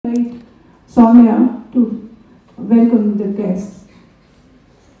Soumya to welcome the guests.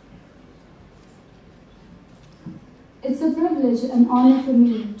 It's a privilege and honor for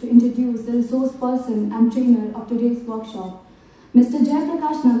me to introduce the resource person and trainer of today's workshop, Mr.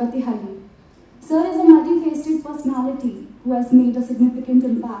 Jayaprakash Nagathihalli. Sir is a multifaceted personality who has made a significant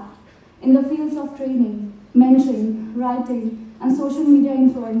impact in the fields of training, mentoring, writing, and social media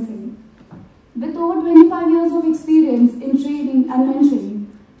influencing. With over 25 years of experience in training and mentoring,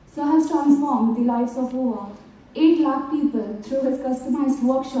 Sir has transformed the lives of over 8 lakh people through his customized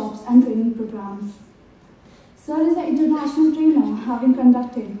workshops and training programs. Sir is an international trainer, having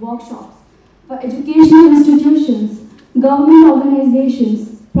conducted workshops for educational institutions, government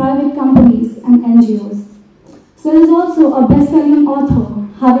organizations, private companies, and NGOs. Sir is also a best-selling author,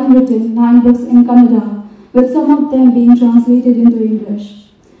 having written 9 books in Kannada, with some of them being translated into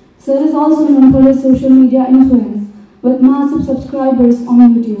English. Sir is also known for his social media influence, with massive subscribers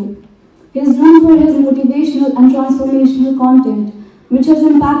on YouTube. He is known for his motivational and transformational content, which has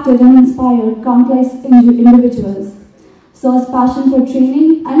impacted and inspired countless individuals. Sir's passion for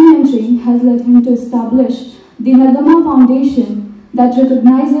training and mentoring has led him to establish the Nagamma Foundation that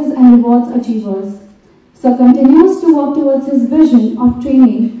recognizes and rewards achievers. Sir continues to work towards his vision of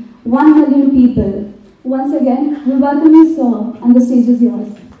training 1 million people. Once again, we welcome you, sir, and the stage is yours.